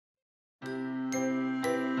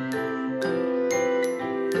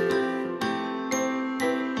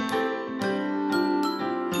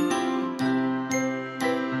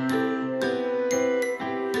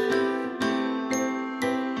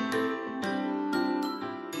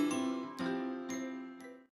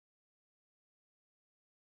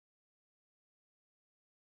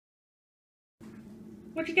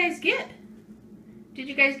What'd you guys get? Did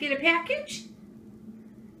you guys get a package?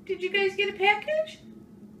 Did you guys get a package?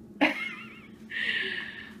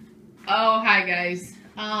 Oh, hi guys.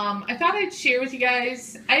 I thought I'd share with you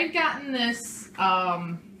guys. I've gotten this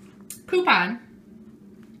coupon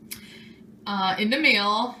in the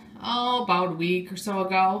mail about a week or so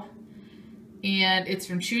ago, and it's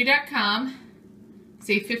from Chewy.com.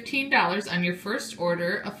 Save $15 on your first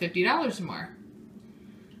order of $50 or more,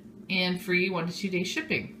 and free 1 to 2 day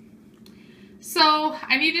shipping. So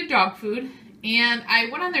I needed dog food, and I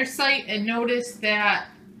went on their site and noticed that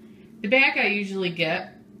the bag I usually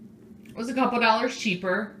get was a couple dollars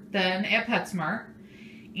cheaper than at PetSmart.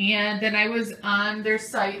 And then I was on their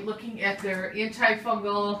site looking at their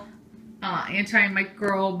antifungal,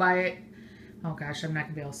 antimicrobial, oh gosh, I'm not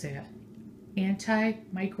gonna be able to say it.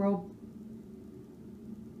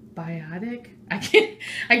 Antimicrobiotic? I can't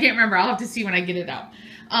remember. I'll have to see when I get it out.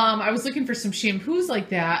 I was looking for some shampoos like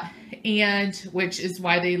that, and which is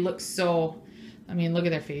why they look so, I mean, look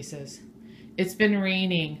at their faces. It's been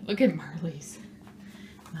raining. Look at Marley's.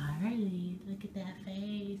 Marley, look at that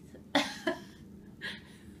face.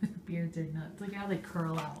 Beards are nuts. Look how they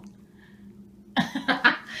curl out.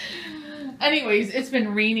 Anyways, it's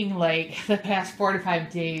been raining like the past 4 to 5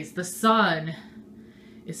 days. The sun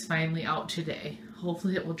is finally out today.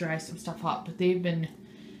 Hopefully it will dry some stuff up. But they've been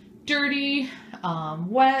dirty,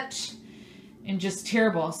 wet, and just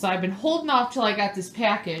terrible. So I've been holding off till I got this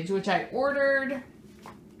package, which I ordered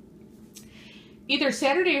either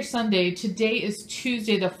Saturday or Sunday. Today is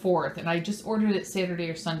Tuesday the 4th, and I just ordered it Saturday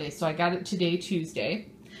or Sunday, so I got it today, Tuesday.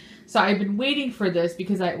 So I've been waiting for this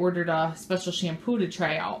because I ordered a special shampoo to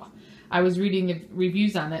try out. I was reading the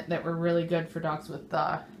reviews on it that were really good for dogs with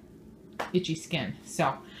itchy skin.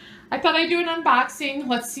 So I thought I'd do an unboxing.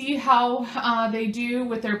 Let's see how they do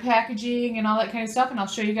with their packaging and all that kind of stuff, and I'll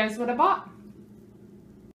show you guys what I bought.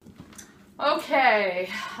 Okay,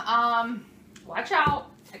 watch out.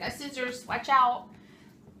 I got scissors, watch out.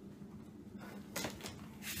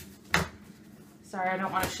 Sorry, I don't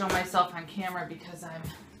want to show myself on camera because I'm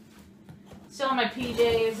still in my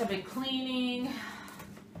PJs. I've been cleaning.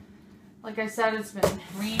 Like I said, it's been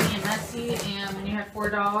rainy and messy, and when you have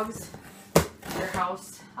 4 dogs in your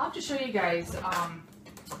house, I'll have to show you guys.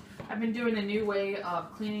 I've been doing a new way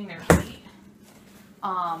of cleaning their feet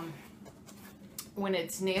when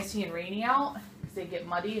it's nasty and rainy out, because they get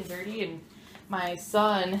muddy and dirty. And my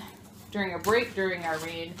son, during a break during our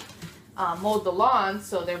rain, mowed the lawn,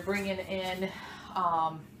 so they're bringing in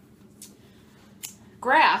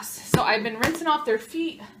grass. So I've been rinsing off their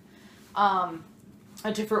feet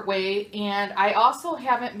a different way, and I also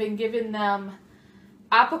haven't been giving them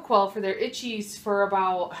Apoquel for their itchies for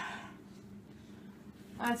about,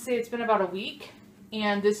 I'd say it's been about a week.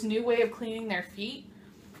 And this new way of cleaning their feet,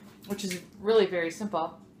 which is really very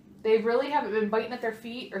simple, they really haven't been biting at their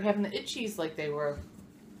feet or having the itchies like they were.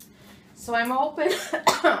 So I'm hoping,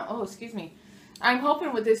 oh, excuse me. I'm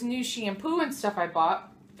hoping with this new shampoo and stuff I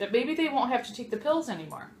bought that maybe they won't have to take the pills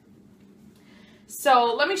anymore.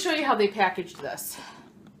 So let me show you how they packaged this.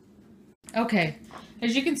 Okay,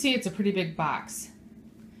 as you can see, it's a pretty big box.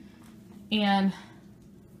 And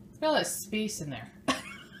look at all that space in there.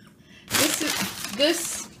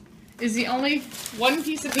 This is the only one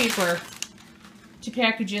piece of paper to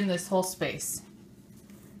package in this whole space.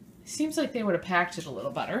 Seems like they would have packed it a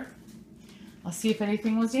little better. I'll see if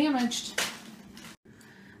anything was damaged.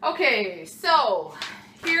 Okay, so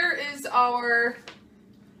here is our,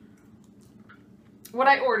 what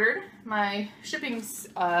I ordered, my shipping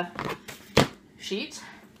sheet,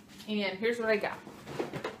 and here's what I got.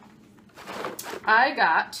 I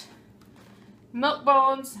got Milk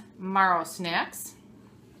Bone MaroSnacks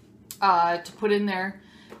to put in their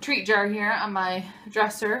treat jar here on my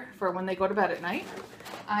dresser for when they go to bed at night.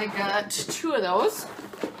 I got 2 of those.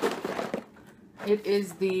 It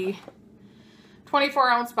is the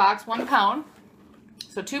 24-ounce box, 1 pound.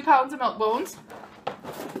 So 2 pounds of Milk Bones.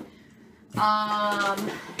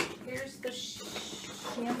 Here's the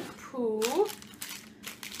shampoo.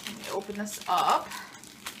 Let me open this up.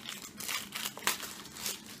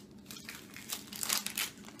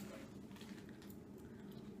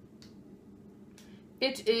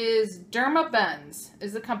 It is Dermabenss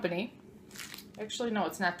is the company. Actually, no,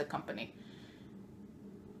 it's not the company.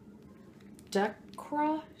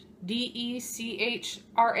 Decra,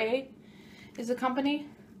 D-E-C-H-R-A is the company.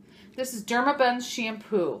 This is Dermabenss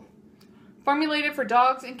Shampoo. Formulated for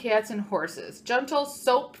dogs and cats and horses. Gentle,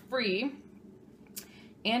 soap-free,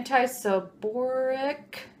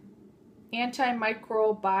 antiseboric,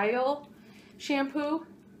 antimicrobial shampoo.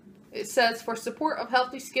 It says for support of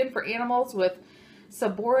healthy skin for animals with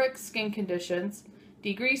seborrheic skin conditions,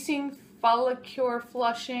 degreasing, follicular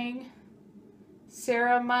flushing,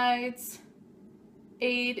 ceramides,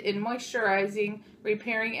 aid in moisturizing,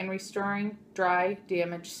 repairing, and restoring dry,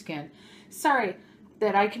 damaged skin. Sorry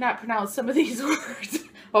that I cannot pronounce some of these words,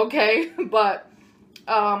 okay? But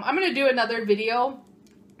I'm going to do another video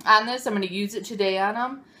on this. I'm going to use it today on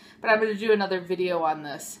them, but I'm going to do another video on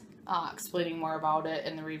this, explaining more about it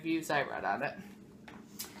and the reviews I read on it.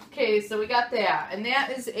 Okay, so we got that, and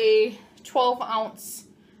that is a 12-ounce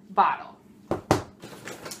bottle.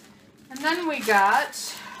 And then we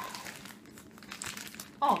got,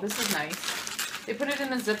 oh, this is nice. They put it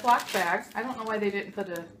in a Ziploc bag. I don't know why they didn't put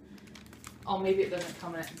a, oh, maybe it doesn't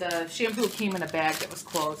come in it. The shampoo came in a bag that was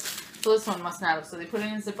closed. So this one must not have. So they put it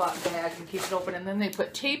in a Ziploc bag and keep it open, and then they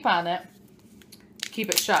put tape on it to keep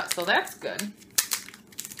it shut. So that's good.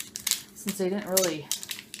 Since they didn't really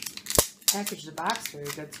package the box very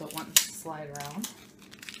good, so it wouldn't slide around.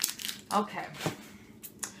 Okay.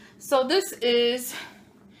 So this is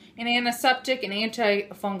an antiseptic and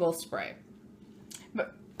antifungal spray.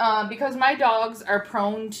 But because my dogs are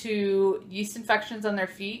prone to yeast infections on their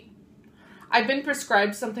feet, I've been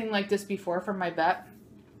prescribed something like this before from my vet.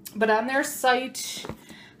 But on their site,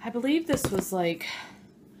 I believe this was like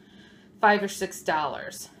 $5 or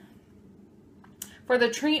 $6 for the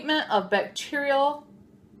treatment of bacterial,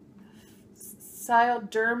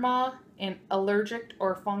 derma, and allergic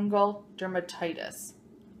or fungal dermatitis.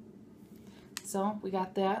 So we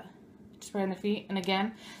got that. Spray on the feet. And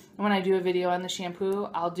again, when I do a video on the shampoo,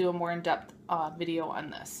 I'll do a more in-depth video on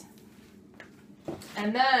this.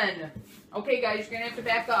 And then, okay guys, you're going to have to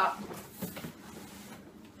back up.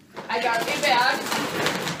 I got a bag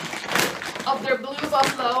of their Blue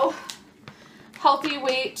Buffalo Healthy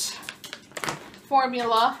Weight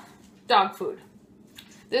Formula dog food.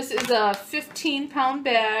 This is a 15-pound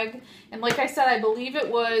bag, and like I said, I believe it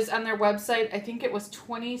was on their website, I think it was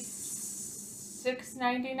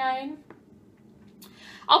 $26.99.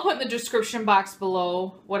 I'll put in the description box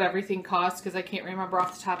below what everything costs, because I can't remember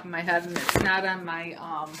off the top of my head, and it's not on my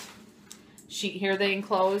sheet here they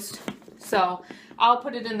enclosed. So I'll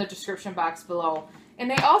put it in the description box below. And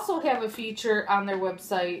they also have a feature on their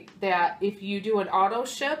website that if you do an auto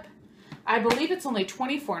ship, I believe it's only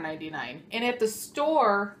 $24.99. And at the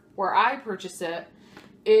store where I purchase it,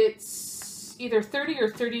 it's either $30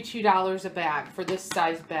 or $32 a bag for this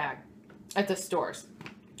size bag at the stores.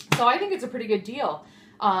 So I think it's a pretty good deal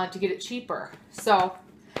to get it cheaper. So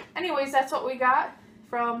anyways, that's what we got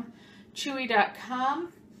from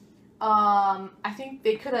Chewy.com. I think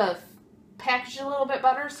they could have packaged it a little bit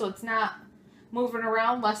better so it's not moving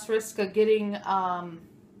around, less risk of getting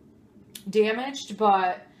damaged,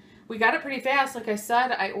 but we got it pretty fast. Like I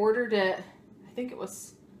said, I ordered it, I think it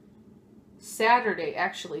was Saturday,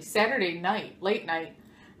 actually, Saturday night, late night,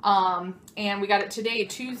 and we got it today,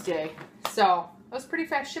 Tuesday, so it was pretty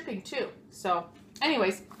fast shipping too. So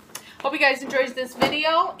anyways, hope you guys enjoyed this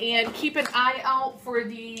video, and keep an eye out for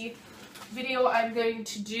the video I'm going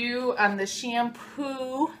to do on the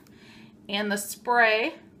shampoo and the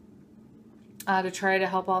spray to try to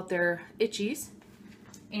help out their itchies,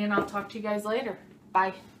 and I'll talk to you guys later.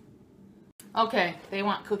 Bye. Okay, they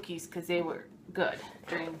want cookies because they were good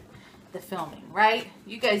during the filming, right?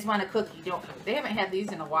 You guys want a cookie, don't you? They haven't had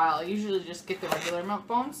these in a while. I usually just get the regular Milk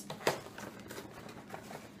Bones.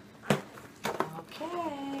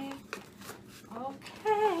 Okay.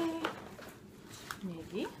 Okay.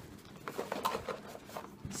 Maybe.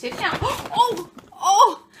 Sit down. Oh!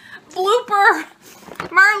 Oh! Blooper!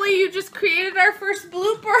 Marley, you just created our first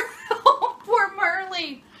blooper. Oh, poor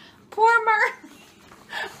Marley. Poor Marley.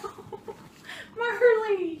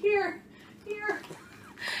 Marley, here. Here.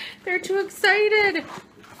 They're too excited.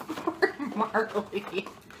 Poor Marley.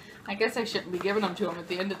 I guess I shouldn't be giving them to him at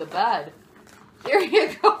the end of the bed. There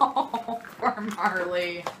you go. Poor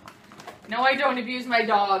Marley. No, I don't abuse my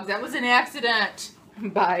dogs. That was an accident.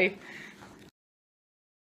 Bye.